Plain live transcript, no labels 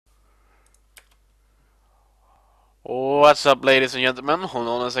What's up, ladies and gentlemen? Hold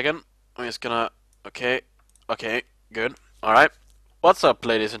on a second. I'm just gonna. Okay, good. Alright. What's up,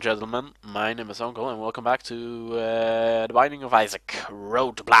 ladies and gentlemen? My name is Uncle, and welcome back to The Binding of Isaac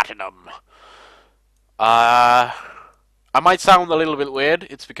Road to Platinum. Uh. I might sound a little bit weird.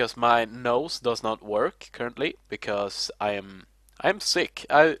 It's because my nose does not work currently because I am sick.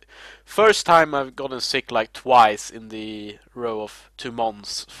 First time I've gotten sick like twice in the row of 2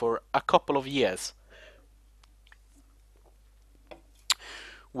 months for a couple of years.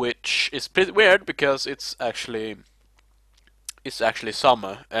 Which is pretty weird because it's actually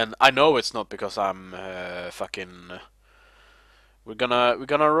summer, and I know it's not because I'm fucking. We're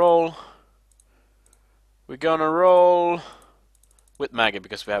gonna roll with Maggy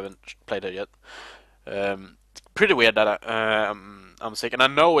because we haven't played it yet. It's pretty weird that I'm sick, and I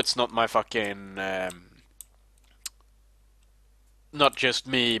know it's not my fucking not just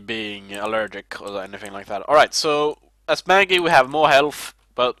me being allergic or anything like that. All right, so as Maggie, we have more health,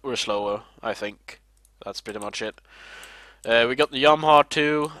 but we're slower. I think that's pretty much it. We got the Yum Heart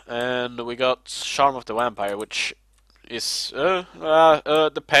too, and we got Charm of the Vampire, which is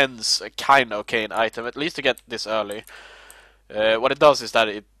depends, a kind of okay item. At least to get this early. What it does is that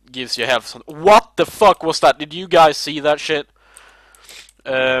it gives you health. What the fuck was that? Did you guys see that shit?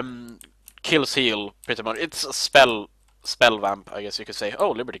 Kills heal, pretty much. It's a spell vamp, I guess you could say.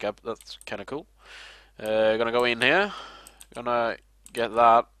 Oh, Liberty Cap, that's kind of cool. Gonna go in here. Gonna get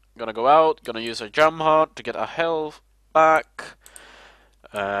that. Gonna go out. Gonna use a Jump Heart to get a health back.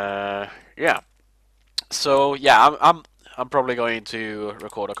 Yeah. So yeah, I'm probably going to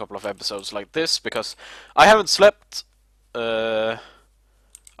record a couple of episodes like this because I haven't slept. I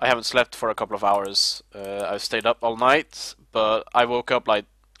haven't slept for a couple of hours. I stayed up all night, but I woke up like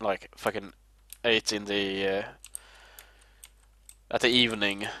fucking 8 in the at the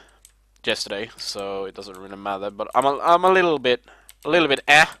evening yesterday, so it doesn't really matter. But I'm a little bit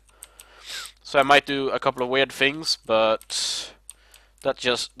so I might do a couple of weird things, but that's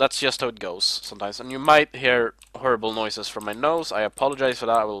just how it goes sometimes. And you might hear horrible noises from my nose. I apologize for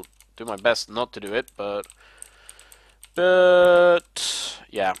that. I will do my best not to do it, but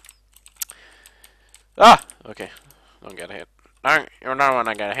yeah. Ah, okay. Don't get hit. You're not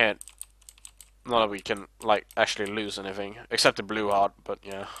gonna get hit. Not that we can like actually lose anything, except the blue heart. But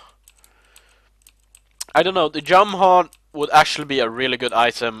yeah. I don't know, the Jump Heart would actually be a really good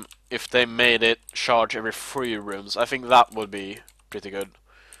item if they made it charge every 3 rooms. I think that would be pretty good.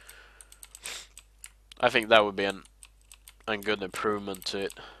 I think that would be a good improvement to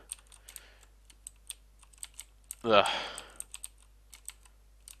it. Ugh.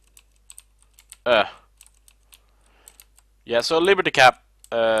 Yeah, so Liberty Cap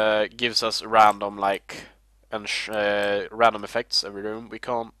gives us random random effects every room. We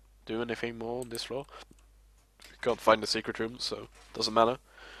can't do anything more on this floor. Can't find the secret room, so doesn't matter.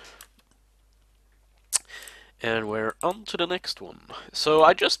 And we're on to the next one. So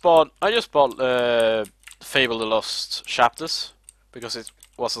I just bought Fable the Lost Chapters because it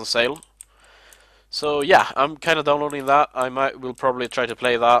was on sale. So yeah, I'm kind of downloading that. Will probably try to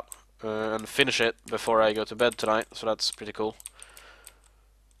play that and finish it before I go to bed tonight. So that's pretty cool.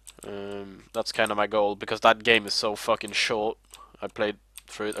 That's kind of my goal because that game is so fucking short. I played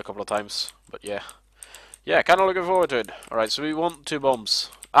through it a couple of times, but yeah. Yeah, kind of looking forward to it. Alright, so we want 2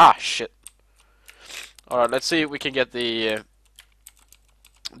 bombs. Ah, shit. Alright, let's see if we can get the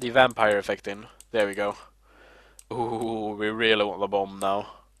vampire effect in. There we go. Ooh, we really want the bomb now.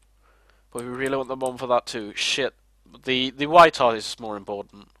 But we really want the bomb for that too. Shit. The white heart is more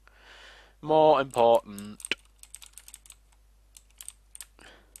important. More important.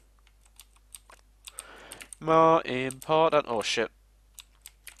 More important. Oh, shit.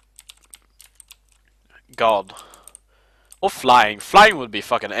 God. Or flying. Flying would be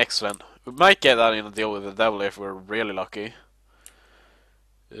fucking excellent. We might get that in a deal with the devil if we're really lucky.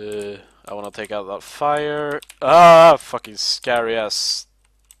 I want to take out that fire. Ah, fucking scary ass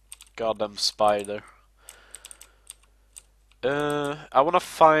goddamn spider. I want to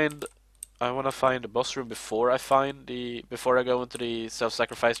find the boss room before I go into the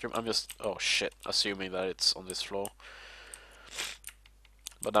self-sacrifice room. I'm just, oh shit, assuming that it's on this floor.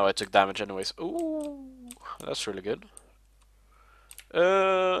 But now I took damage anyways. Ooh, that's really good.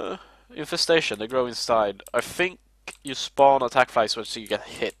 Infestation, they grow inside. I think you spawn attack fights once you get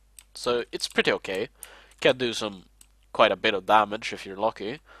hit. So it's pretty okay. Can do quite a bit of damage if you're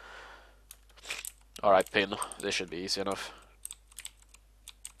lucky. Alright, pin. This should be easy enough.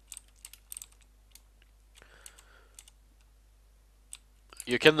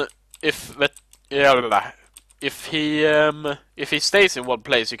 You can if he stays in one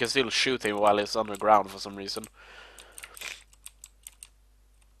place, you can still shoot him while he's underground for some reason.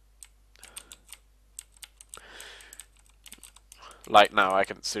 Like now, I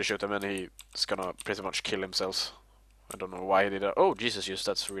can still shoot him and he's gonna pretty much kill himself. I don't know why he did that. Oh, Jesus, use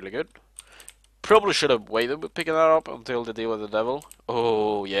that's really good. Probably should have waited with picking that up until the deal with the devil.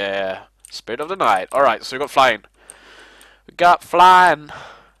 Oh, yeah. Spirit of the night. Alright, so we got flying. We got flying.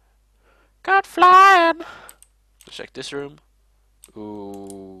 Got flying. Let's check this room.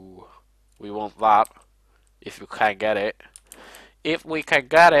 Ooh. We want that. If we can get it. If we can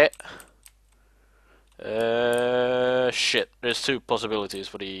get it. Shit. There's two possibilities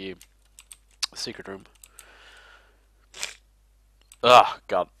for the secret room. Ugh,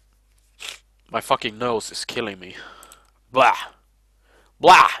 God. My fucking nose is killing me. Blah.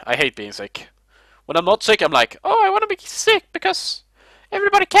 Blah. I hate being sick. When I'm not sick, I'm like, oh, I want to be sick because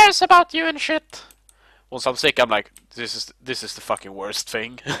everybody cares about you and shit. Once I'm sick, I'm like, this is the fucking worst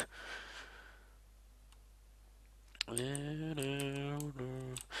thing.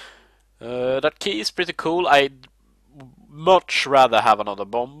 That key is pretty cool. I'd much rather have another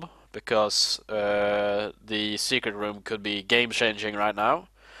bomb because the secret room could be game changing right now.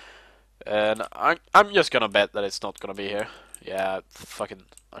 And I'm just gonna bet that it's not gonna be here. Yeah, fucking,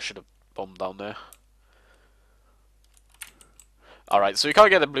 I should have bombed down there. Alright, so you can't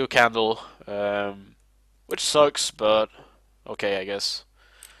get the blue candle, which sucks, but okay, I guess.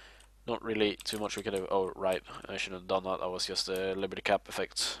 Not really too much we can do. Oh, right, I shouldn't have done that. That was just a Liberty Cap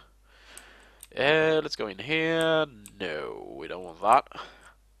effect. Let's go in here. No, we don't want that.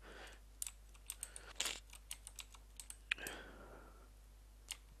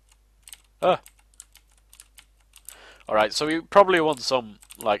 Ah. Alright, so we probably want some,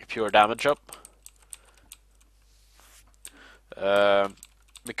 like, pure damage up.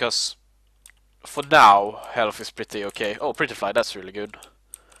 Because for now, health is pretty okay. Oh, Pretty Fly, that's really good.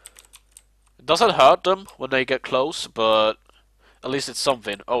 It doesn't hurt them when they get close, but at least it's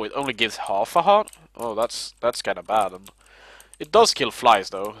something. Oh, it only gives half a heart? Oh, that's kind of bad. And it does kill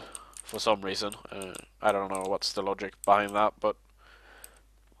flies, though, for some reason. I don't know what's the logic behind that, but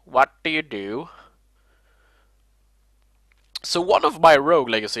what do you do? So one of my Rogue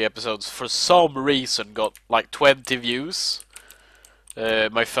Legacy episodes, for some reason, got like 20 views.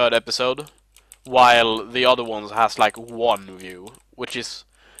 My third episode, while the other ones has like 1 view, which is,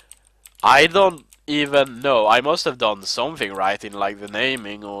 I don't even know. I must have done something right in like the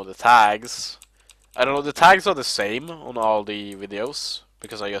naming or the tags. I don't know, the tags are the same on all the videos,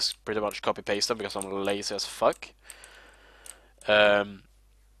 because I just pretty much copy paste them because I'm lazy as fuck.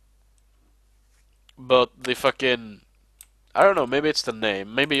 But the fucking, I don't know, maybe it's the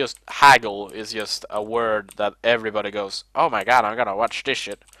name. Maybe just haggle is just a word that everybody goes, oh my god, I'm gonna watch this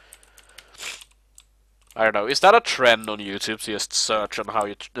shit. I don't know. Is that a trend on YouTube to just search on how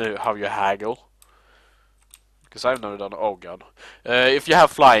you haggle? Because I've never done. Oh god. If you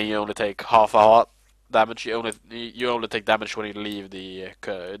have flying, you only take half a heart damage. You only take damage when you leave the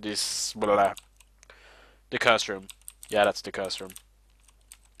the curse room. Yeah, that's the curse room.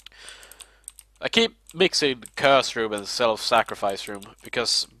 I keep mixing curse room and self-sacrifice room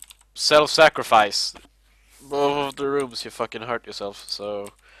because self-sacrifice, both of the rooms you fucking hurt yourself. So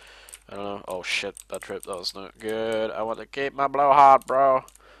I don't know. Oh shit, that trip, that was not good. I want to keep my blowhard, bro.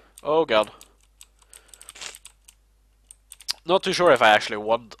 Oh god. Not too sure if I actually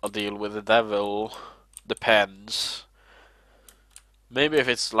want a deal with the devil. Depends. Maybe if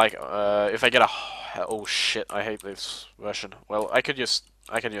it's like, if I get a... Oh shit, I hate this version. Well, I can just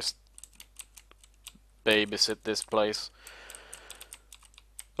babysit this place.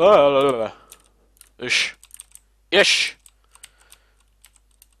 Ish. Ish!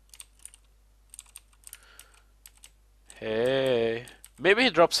 Hey. Maybe he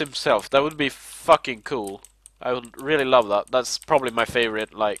drops himself. That would be fucking cool. I would really love that. That's probably my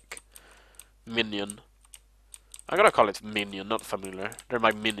favorite, like, minion. I'm gonna call it minion, not familiar. They're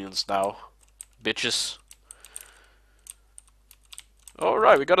my minions now. Bitches.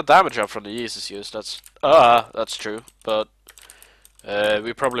 Alright, we got a damage up from the Jesus use. That's true. But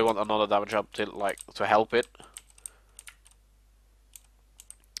we probably want another damage up to, like, to help it.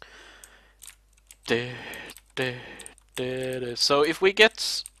 So if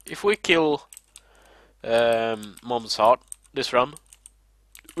we kill Mom's Heart this run,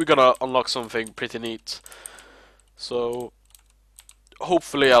 we're gonna unlock something pretty neat. So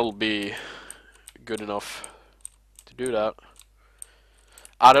hopefully I'll be good enough to do that.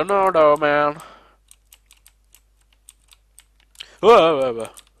 I don't know though, man.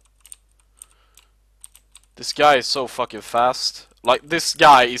 This guy is so fucking fast. Like, this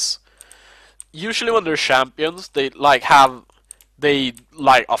guy is... Usually when they're champions, they are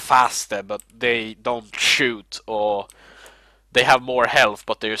faster, but they don't shoot or they have more health,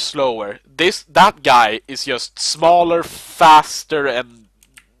 but they're slower. That guy is just smaller, faster, and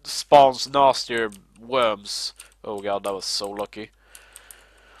spawns nastier worms. Oh god, that was so lucky.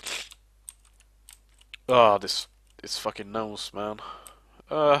 Oh, this fucking nose, man.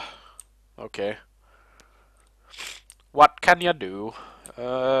 Okay. What can you do?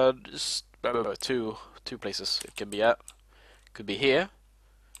 Just two places it can be at. Could be here.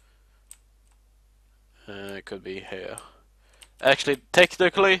 It could be here. Actually,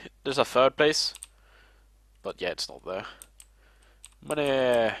 technically, there's a third place, but yeah, it's not there.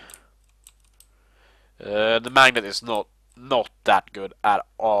 Money. The magnet is not that good at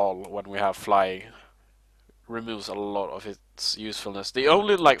all when we have flying. Removes a lot of its usefulness. The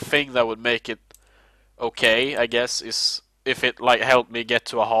only like thing that would make it okay, I guess, is if it like helped me get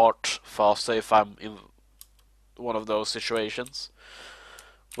to a heart faster if I'm in one of those situations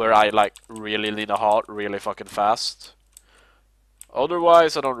where I like really need a heart really fucking fast.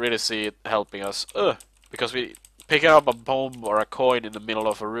 Otherwise, I don't really see it helping us. Because we picking up a bomb or a coin in the middle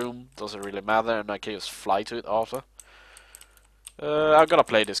of a room doesn't really matter, and I can just fly to it after. I'm gonna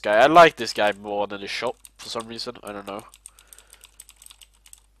play this guy. I like this guy more than the shop for some reason. I don't know.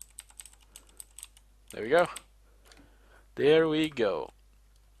 There we go. There we go.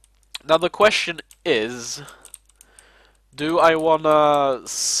 Now the question is, do I wanna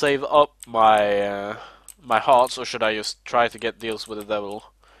save up my my hearts, or should I just try to get deals with the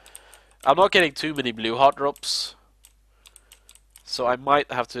devil? I'm not getting too many blue heart drops, so I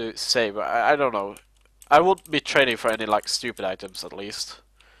might have to save. I don't know. I won't be trading for any like stupid items at least.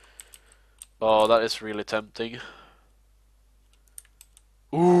 Oh, that is really tempting.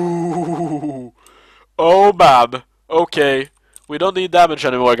 Ooh. Oh man. Okay. We don't need damage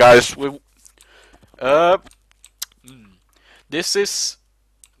anymore, guys. Uh this is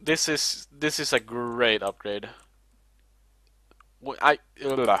this is a great upgrade. I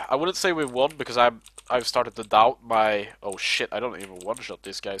wouldn't say we won because I've started to doubt my. Oh shit! I don't even one shot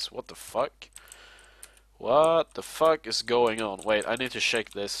these guys. What the fuck? What the fuck is going on? Wait, I need to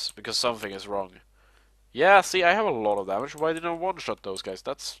shake this because something is wrong. Yeah, see, I have a lot of damage. Why didn't I one shot those guys?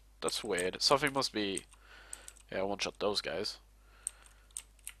 That's weird. Something must be. Yeah, one shot those guys.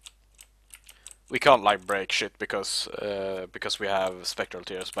 We can't like break shit because we have spectral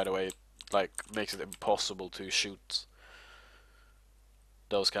tears. By the way, it, like makes it impossible to shoot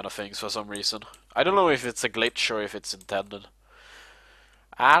those kind of things for some reason. I don't know if it's a glitch or if it's intended.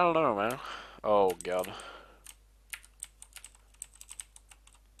 I don't know, man. Oh god.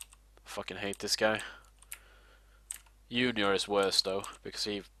 Fucking hate this guy. Junior is worse though, because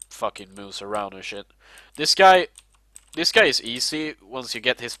he fucking moves around and shit. This guy is easy once you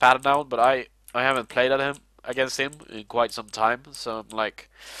get his pattern down, but I haven't played against him in quite some time, so I'm like,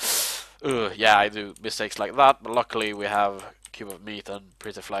 yeah, I do mistakes like that, but luckily we have Cube of Meat and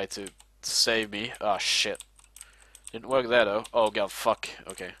Pretty Fly to save me. Oh shit. Didn't work there though. Oh god, fuck.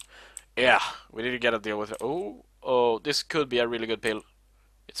 Okay. Yeah, we need to get a deal with it. Oh, this could be a really good pill.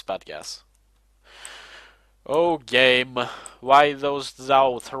 It's bad gas. Oh game, why dost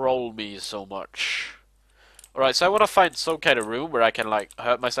thou troll me so much? Alright, so I want to find some kind of room where I can like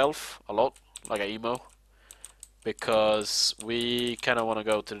hurt myself a lot, like an emo. Because we kind of want to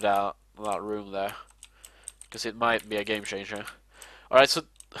go to that room there. Because it might be a game changer. Alright, so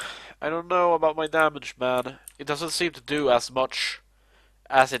I don't know about my damage, man. It doesn't seem to do as much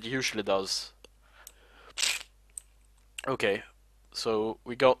as it usually does. Okay, so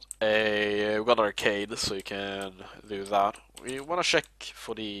we got an arcade, so you can do that. We want to check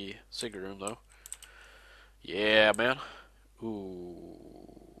for the cigarette room though. Yeah, man. Ooh.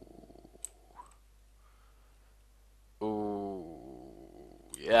 Ooh.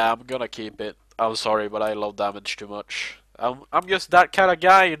 Yeah, I'm gonna keep it. I'm sorry, but I love damage too much. I'm just that kind of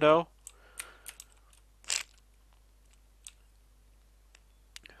guy, you know.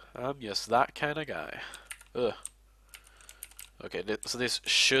 I'm just that kind of guy. Ugh. Okay, so this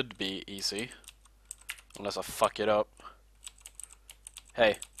should be easy. Unless I fuck it up.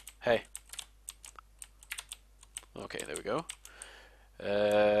 Hey. Hey. Okay, there we go.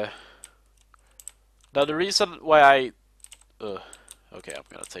 Now the reason why I... okay, I'm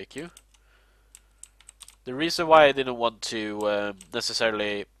gonna take you. The reason why I didn't want to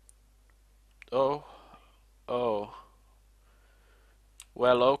necessarily... Oh. Oh.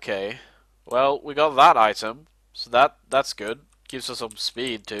 Well, okay. Well, we got that item. So that's good. Gives us some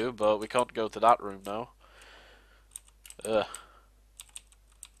speed too, but we can't go to that room now. Ugh.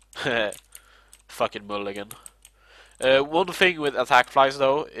 Fucking mulligan. One thing with attack flies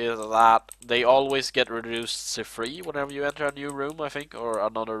though is that they always get reduced to 3 whenever you enter a new room, I think, or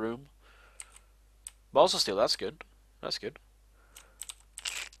another room. But also still, that's good. That's good.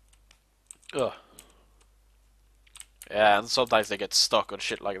 Ugh. Yeah, and sometimes they get stuck on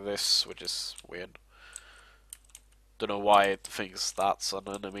shit like this, which is weird. Don't know why it thinks that's an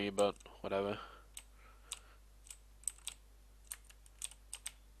enemy, but whatever.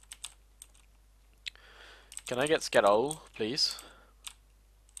 Can I get Skettle, please?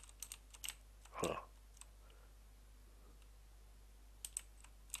 Huh.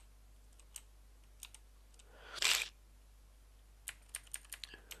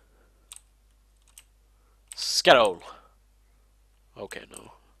 Skettle! Okay,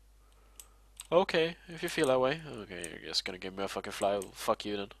 no. Okay, if you feel that way. Okay, you're just gonna give me a fucking fly. Well, fuck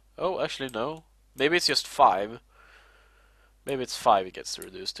you then. Oh, actually, no. Maybe it's just 5. Maybe it's 5 it gets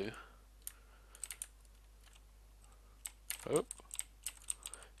reduced to. Oh.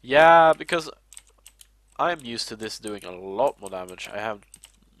 Yeah, because I'm used to this doing a lot more damage. I have...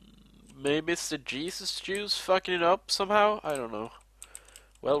 Maybe it's the Jesus juice fucking it up somehow? I don't know.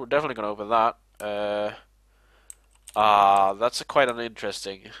 Well, we're definitely gonna open that. That's quite an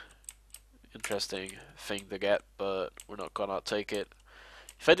interesting thing to get, but we're not gonna take it.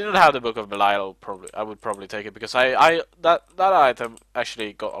 If I didn't have the Book of Belial, I would probably take it because that item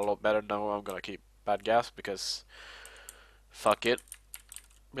actually got a lot better. Now I'm gonna keep Bad Gas because fuck it,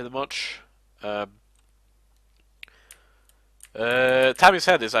 pretty much. Tammy's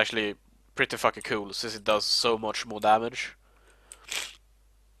head is actually pretty fucking cool since it does so much more damage.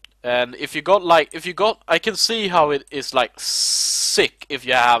 And if you got I can see how it is like sick if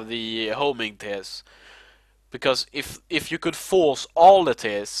you have the homing tears. Because if you could force all the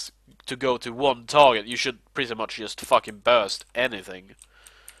tears to go to one target, you should pretty much just fucking burst anything.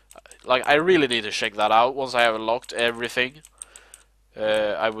 Like, I really need to check that out once I have unlocked everything.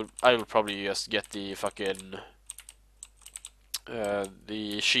 I would probably just get the fucking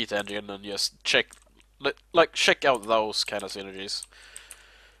the sheet engine and just check out those kind of synergies.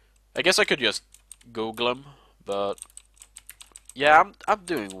 I guess I could just Google them, but yeah, I'm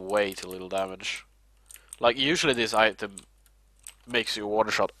doing way too little damage. Like, usually this item makes you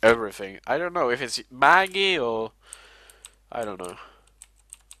one-shot everything. I don't know if it's Maggy or... I don't know.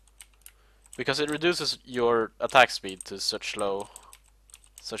 Because it reduces your attack speed to such a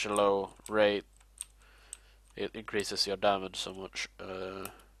low rate. It increases your damage so much.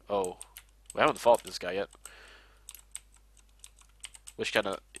 Oh. We haven't fought this guy yet.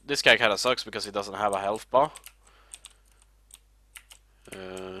 This guy kinda sucks because he doesn't have a health bar.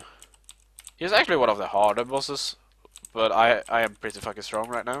 He's actually one of the harder bosses. But I am pretty fucking strong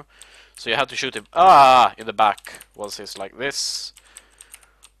right now. So you have to shoot him in the back once he's like this.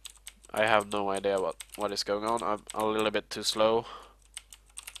 I have no idea what is going on. I'm a little bit too slow.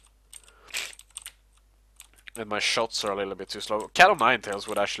 And my shots are a little bit too slow. Cat o' Nine Tails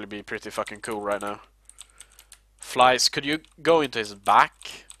would actually be pretty fucking cool right now. Flies, could you go into his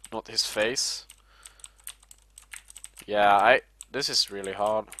back? Not his face. Yeah, this is really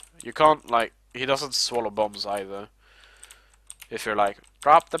hard. You can't, like, he doesn't swallow bombs either. If you're like,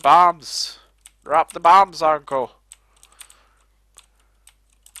 drop the bombs! Drop the bombs, uncle!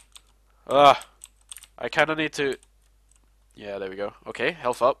 Ugh. I kinda need to... Yeah, there we go. Okay,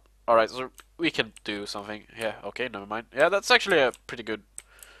 health up. Alright, so we can do something. Yeah, okay, never mind. Yeah, that's actually a pretty good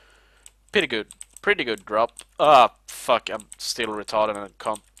drop. Ah, fuck, I'm still retarded and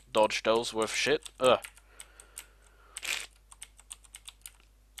can't dodge those worth shit. Ugh.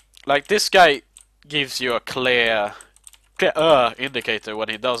 Like, this guy gives you a clear indicator when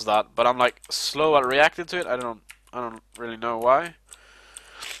he does that, but I'm like slow at reacting to it. I don't really know why.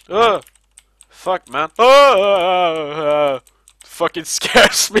 Ugh. Fuck, man. Fucking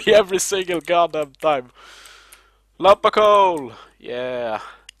scares me every single goddamn time. Lumpa yeah.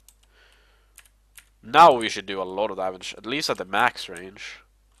 Now we should do a lot of damage, at least at the max range,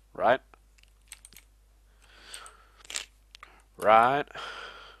 right? Right.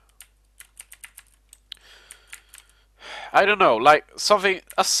 I don't know, like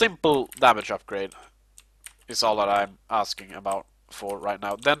a simple damage upgrade is all that I'm asking about for right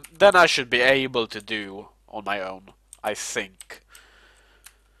now. Then I should be able to do on my own, I think.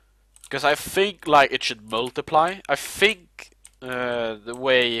 Because I think like it should multiply. I think the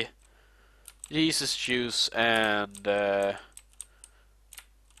way Jesus Juice and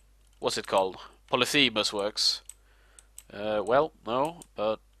what's it called? Polyphemus works. Well, no,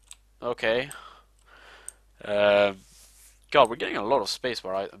 but okay. God, we're getting a lot of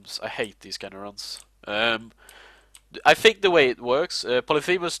spacebar items. I hate these kind of runs. I think the way it works,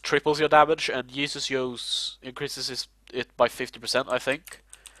 Polyphemus triples your damage, and Jesus Juice increases it by 50%.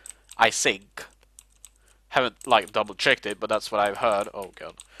 I think. Haven't like double checked it, but that's what I've heard. Oh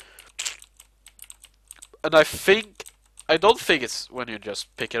god. And I think I don't think it's when you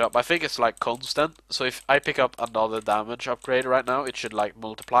just pick it up. I think it's like constant. So if I pick up another damage upgrade right now, it should like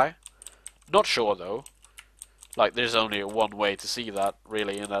multiply. Not sure though. Like there's only one way to see that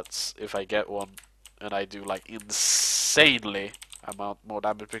really, and that's if I get one and I do like insanely amount more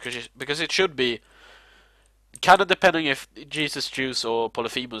damage because it should be kind of depending if Jesus Juice or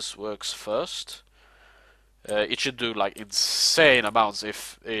Polyphemus works first. It should do like insane amounts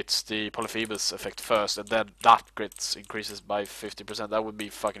if it's the Polyphemus effect first, and then that crit increases by 50%. That would be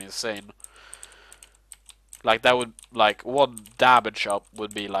fucking insane. Like that would like one damage up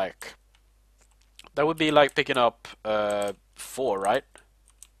would be like that would be like picking up 4, right?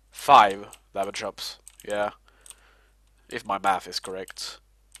 5 damage ups. Yeah, if my math is correct,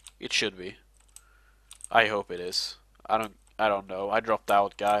 it should be. I hope it is. I don't know. I dropped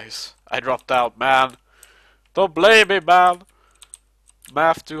out, guys. I dropped out, man. Don't blame me, man.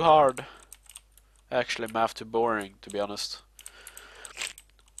 Math too hard. Actually, math too boring, to be honest.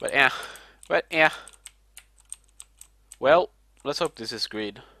 But yeah. But yeah. Well, let's hope this is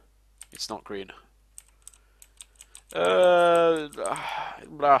green. It's not green.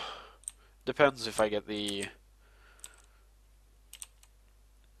 Blah. Depends if I get the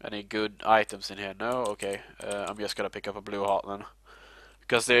any good items in here. No? Okay. I'm just gonna pick up a blue heart then.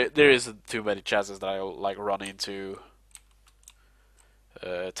 Because there isn't too many chances that I'll like run into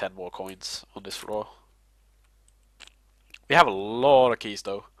 10 more coins on this floor. We have a lot of keys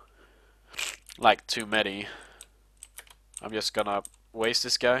though. Like too many. I'm just gonna waste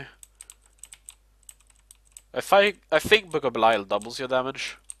this guy. I think Book of Belial doubles your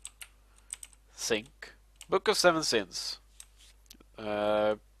damage. Think. Book of Seven Sins.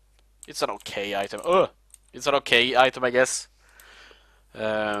 It's an okay item. It's an okay item, I guess.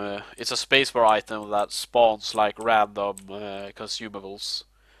 It's a spacebar item that spawns like random consumables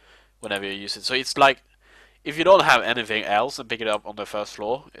whenever you use it. So it's like if you don't have anything else and pick it up on the first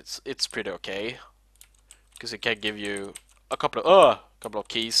floor, it's pretty okay because it can give you a couple of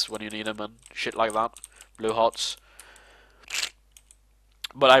keys when you need them and shit like that. Blue hearts.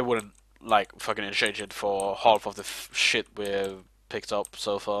 But I wouldn't like fucking exchange it for half of the shit we've picked up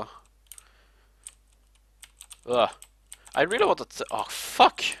so far. Ugh. I really want to. Oh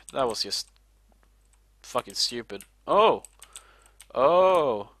fuck! That was just fucking stupid. Oh,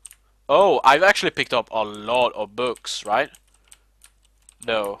 oh, oh! I've actually picked up a lot of books, right?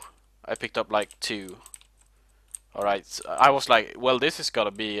 No, I picked up like 2. All right, I was like, well, this is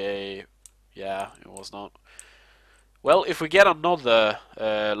gotta be a. Yeah, it was not. Well, if we get another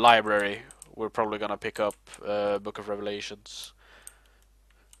library, we're probably gonna pick up Book of Revelations,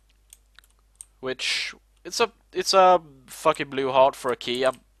 which it's a fucking blue heart for a key.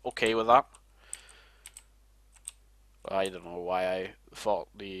 I'm okay with that. I don't know why I thought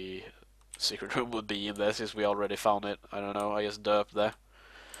the secret room would be in there since we already found it. I don't know. I just derped there.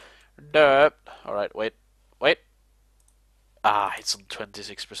 Derp. All right, wait, wait. Ah, it's on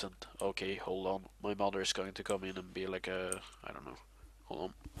 26%. Okay, hold on. My mother is going to come in and be like I don't know. Hold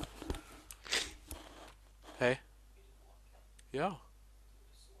on. Hey. Ja.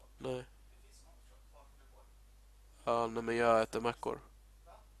 Nej. Ja, nej men jag äter mackor.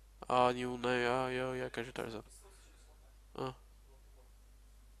 Ja, jo, nej, ja, jag kanske tar det sen. Ja,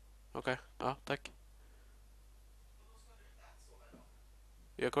 okej. Ja, tack.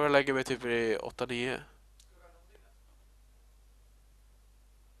 Jag kommer att lägga mig typ vid 8-9.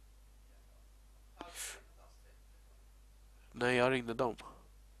 Nej, jag ringde dem.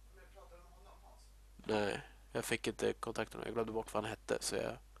 Nej, jag fick inte kontakta honom. Jag glömde bort vad han hette så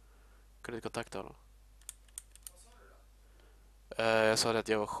jag kunde inte kontakta honom. Jag sa att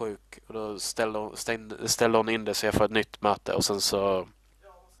jag var sjuk och då ställde hon in det så jag får ett nytt möte och sen så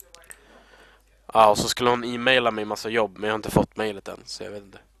ja, och så skulle hon e-maila mig massa jobb men jag har inte fått mejlet än så jag vet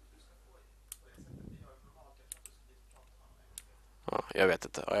inte. Ja, jag vet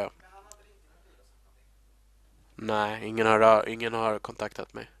inte. Ja. Nej, ingen har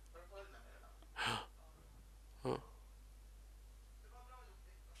kontaktat mig. Ja.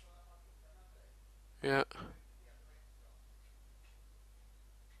 Ja.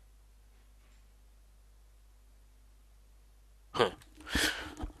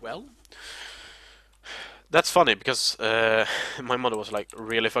 Well, that's funny because my mother was like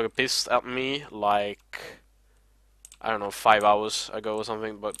really fucking pissed at me like I don't know 5 hours ago or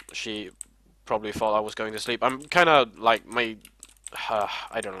something, but she probably thought I was going to sleep. I'm kind of like my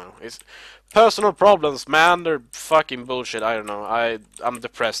I don't know. It's personal problems, man. They're fucking bullshit. I don't know. I'm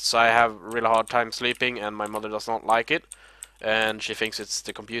depressed, so I have a really hard time sleeping, and my mother does not like it, and she thinks it's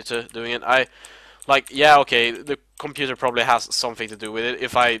the computer doing it. Like, yeah, okay, the computer probably has something to do with it.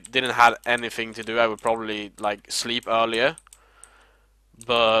 If I didn't have anything to do, I would probably, like, sleep earlier.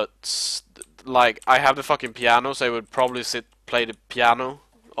 But, like, I have the fucking piano, so I would probably play the piano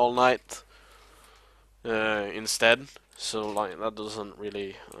all night instead. So, like, that doesn't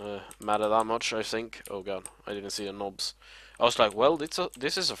really matter that much, I think. Oh god, I didn't see the knobs. I was like, well,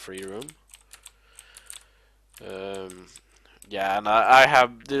 this is a free room. Yeah, and I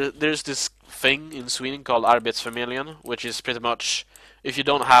have there's this thing in Sweden called Arbetsförmedlingen, which is pretty much if you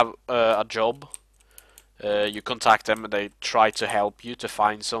don't have a job, you contact them and they try to help you to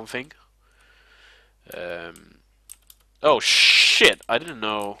find something. Oh shit! I didn't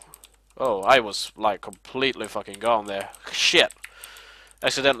know. Oh, I was like completely fucking gone there. Shit!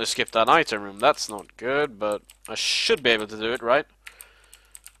 Accidentally skipped an item room. That's not good, but I should be able to do it, right?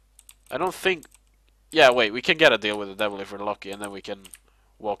 I don't think. Yeah, wait. We can get a deal with the devil if we're lucky, and then we can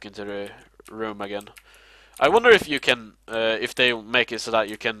walk into the room again. I wonder if you can, if they make it so that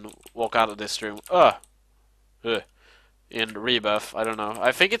you can walk out of this room. In Rebirth, I don't know.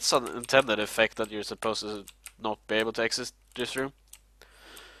 I think it's an intended effect that you're supposed to not be able to exit this room.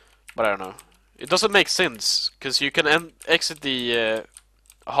 But I don't know. It doesn't make sense, because you can exit the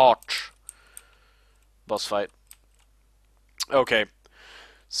heart boss fight. Okay,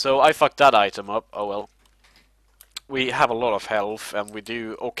 so I fucked that item up. Oh well. We have a lot of health, and we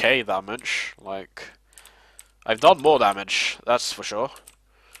do okay damage. Like, I've done more damage, that's for sure.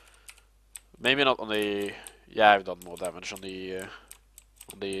 Maybe not on the... Yeah, I've done more damage on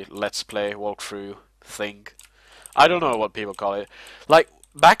the Let's Play walkthrough thing. I don't know what people call it. Like,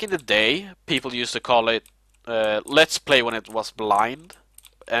 back in the day, people used to call it Let's Play when it was blind,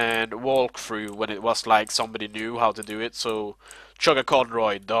 and walkthrough when it was like somebody knew how to do it. So, Chugga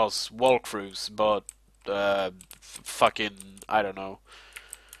Conroy does walkthroughs, but fucking, I don't know,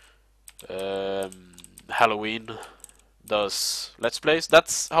 Halloween does Let's Plays.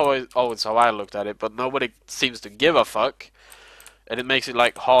 That's always how I looked at it, but nobody seems to give a fuck, and it makes it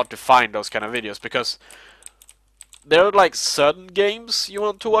like hard to find those kind of videos, because there are like certain games you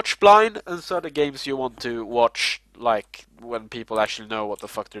want to watch blind, and certain games you want to watch like when people actually know what the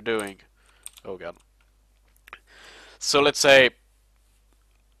fuck they're doing. Oh god. So let's say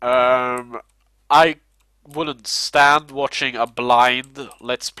I wouldn't stand watching a blind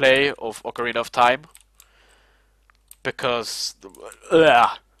Let's Play of Ocarina of Time, because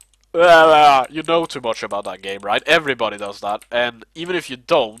you know too much about that game, right? Everybody does that, and even if you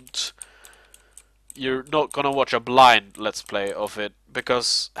don't, you're not gonna watch a blind Let's Play of it,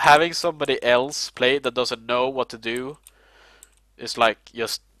 because having somebody else play that doesn't know what to do is like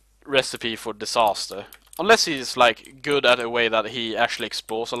just recipe for disaster. Unless he's like good at a way that he actually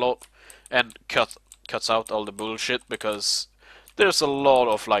explores a lot and cuts out all the bullshit, because there's a lot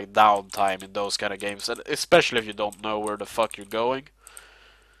of like downtime in those kind of games, and especially if you don't know where the fuck you're going.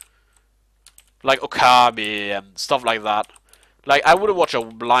 Like Okami and stuff like that. Like, I wouldn't watch a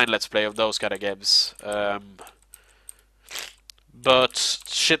blind Let's Play of those kind of games. But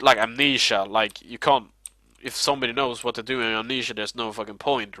shit like Amnesia, like, you can't... If somebody knows what to do in Amnesia, there's no fucking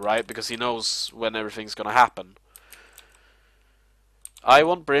point, right? Because he knows when everything's gonna happen. I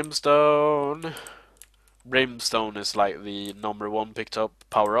want Brimstone. Brimstone is like the #1 picked up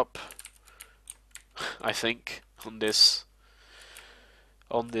power-up, I think, on this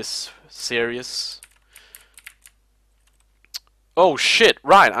series. Oh shit,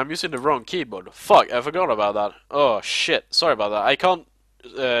 right, I'm using the wrong keyboard. Fuck, I forgot about that. Oh shit, sorry about that. I can't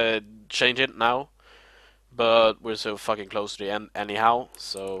change it now, but we're so fucking close to the end anyhow.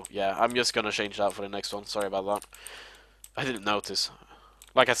 So yeah, I'm just gonna change that for the next one. Sorry about that. I didn't notice.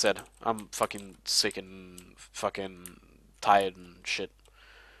 Like I said, I'm fucking sick and fucking tired and shit.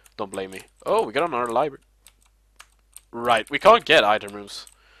 Don't blame me. Oh, we got another library. Right, we can't get item rooms.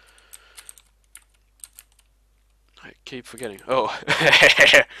 I keep forgetting. Oh.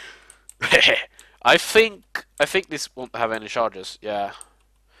 I think this won't have any charges. Yeah.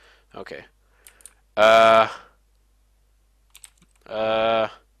 Okay. Uh.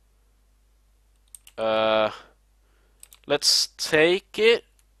 Let's take it,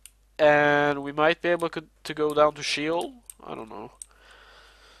 and we might be able to go down to Sheol. I don't know,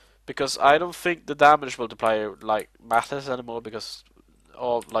 because I don't think the damage multiplier like matters anymore, because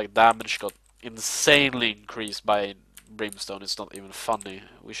all like damage got insanely increased by Brimstone. It's not even funny.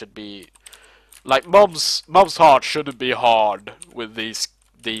 We should be like mom's heart shouldn't be hard with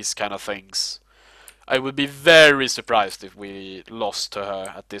these kind of things. I would be very surprised if we lost to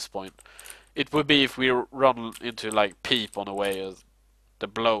her at this point. It would be if we run into like Peep on the way, or the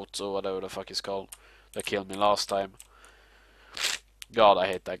bloat or whatever the fuck it's called that killed me last time. God, I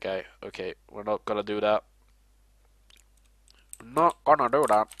hate that guy. Okay, we're not gonna do that. Not gonna do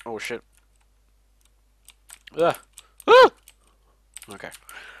that. Oh shit. Ugh. Ah! Okay.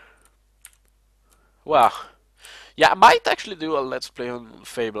 Well, yeah, I might actually do a let's play on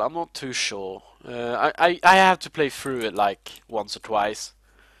Fable. I'm not too sure. I have to play through it like once or twice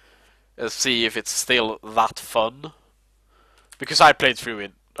and see if it's still that fun. Because I played through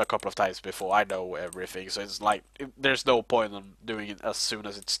it a couple of times before. I know everything, so it's like there's no point in doing it as soon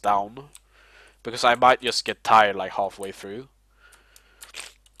as it's down. Because I might just get tired like halfway through.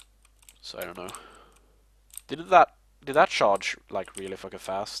 So I don't know. Did that did that charge like really fucking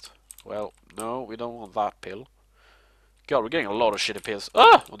fast? Well, no, we don't want that pill. God, we're getting a lot of shitty pills.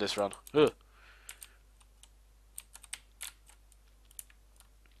 Ah, on this run. Ugh.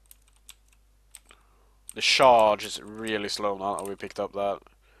 The charge is really slow now that we picked up that.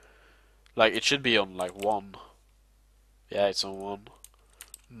 Like it should be on like 1. Yeah, it's on 1.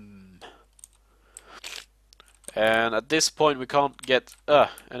 And at this point we can't get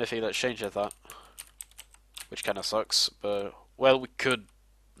anything that changes that. Which kinda sucks, but well we could.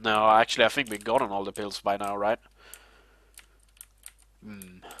 No, actually I think we got on all the pills by now, right?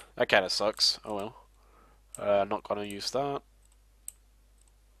 That kinda sucks. Oh well. Not gonna use that.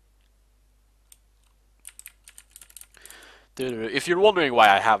 If you're wondering why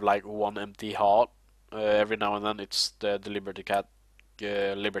I have like 1 empty heart, every now and then it's the Liberty Cap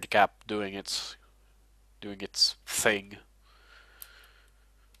doing its thing.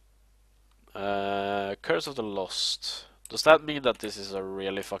 Curse of the Lost. Does that mean that this is a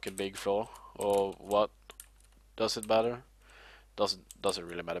really fucking big floor, or what? Does it matter? Doesn't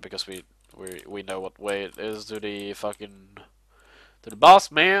really matter because we know what way it is to the fucking to the boss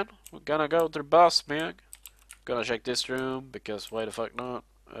man. We're gonna go to the boss man. Gonna check this room because why the fuck not?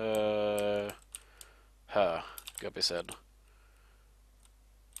 Gotta be said.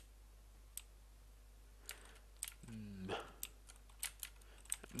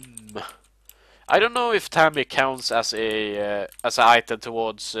 I don't know if Tammy counts as a as an item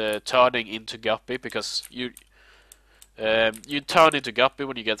towards turning into Guppy because you turn into Guppy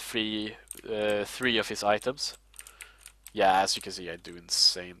when you get three of his items. Yeah, as you can see, I do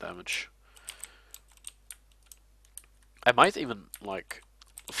insane damage. I might even like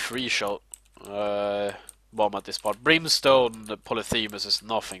 3-shot bomb at this part. Brimstone Polyphemus is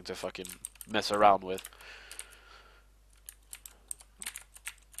nothing to fucking mess around with.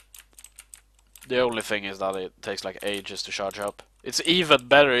 The only thing is that it takes like ages to charge up. It's even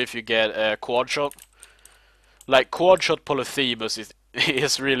better if you get a quad shot. Like quad shot Polyphemus is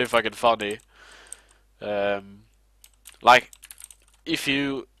is really fucking funny. Like if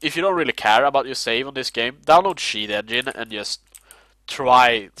you don't really care about your save on this game, download Cheat Engine and just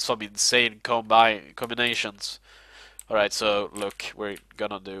try some insane combinations. Alright, so look, we're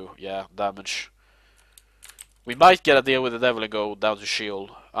gonna do damage. We might get a deal with the devil and go down to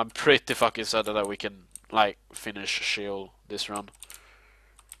shield. I'm pretty fucking certain that we can like finish shield this run.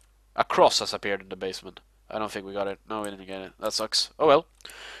 A cross has appeared in the basement. I don't think we got it. No, we didn't get it. That sucks. Oh well.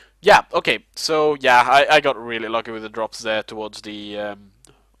 Yeah, okay. So yeah, I got really lucky with the drops there towards the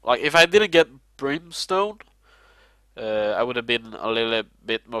like if I didn't get brimstone, I would have been a little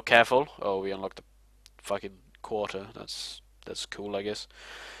bit more careful. Oh, we unlocked the fucking quarter. That's cool, I guess.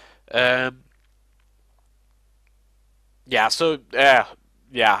 Um yeah, so yeah,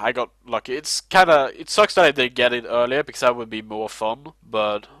 I got lucky. It sucks that I didn't get it earlier because that would be more fun,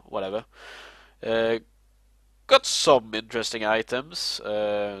 but whatever. Uh got some interesting items.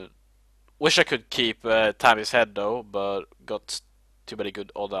 Wish I could keep Tammy's head though, but got too many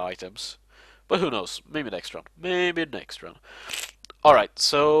good other items. But who knows? Maybe next run. Maybe next run. Alright,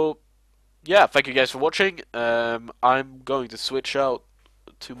 so yeah, thank you guys for watching. I'm going to switch out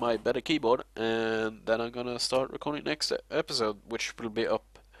to my better keyboard and then I'm gonna start recording next episode, which will be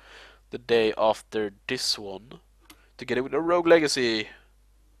up the day after this one, together with the Rogue Legacy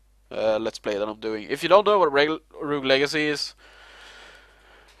let's play that I'm doing. If you don't know what Rogue Legacy is,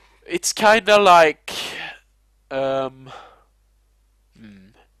 it's kinda like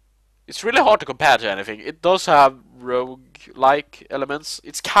it's really hard to compare to anything. It does have rogue-like elements.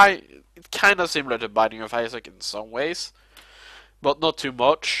 It's kinda similar to Binding of Isaac in some ways, but not too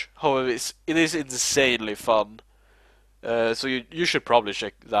much. However, it is insanely fun. So you should probably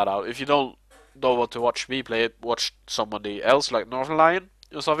check that out. If you don't want to watch me play it, watch somebody else like Northern Lion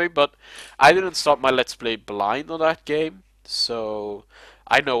or something. But I didn't start my Let's Play blind on that game, so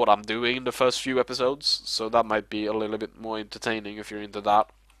I know what I'm doing in the first few episodes. So that might be a little bit more entertaining if you're into that.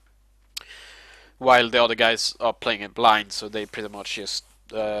 While the other guys are playing it blind, so they pretty much just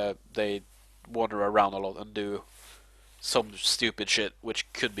they wander around a lot and do some stupid shit, which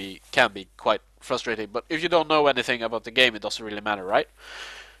can be quite frustrating. But if you don't know anything about the game, it doesn't really matter, right?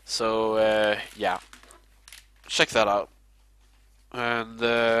 So yeah, check that out. And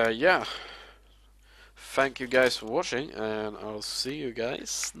yeah, thank you guys for watching, and I'll see you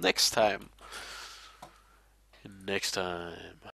guys next time. Next time.